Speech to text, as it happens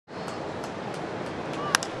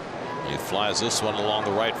He flies this one along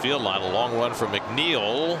the right field line. A long run from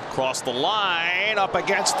McNeil. Across the line, up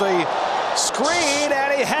against the screen,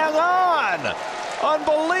 and he hung on.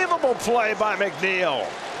 Unbelievable play by McNeil.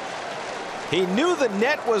 He knew the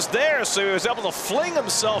net was there, so he was able to fling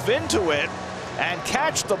himself into it and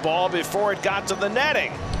catch the ball before it got to the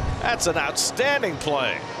netting. That's an outstanding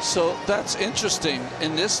play. So that's interesting.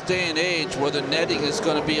 In this day and age where the netting is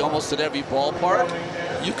going to be almost at every ballpark,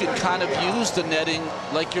 you can kind of use the netting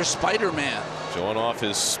like you're Spider-Man. Showing off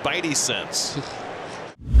his spidey sense.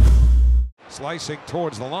 Slicing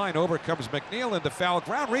towards the line, over comes McNeil into foul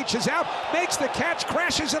ground, reaches out, makes the catch,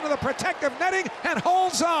 crashes into the protective netting, and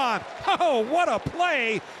holds on. Oh, what a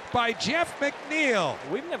play by Jeff McNeil.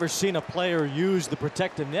 We've never seen a player use the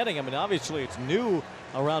protective netting. I mean, obviously it's new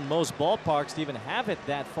around most ballparks to even have it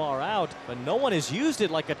that far out, but no one has used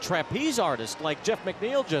it like a trapeze artist like Jeff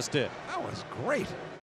McNeil just did. That was great.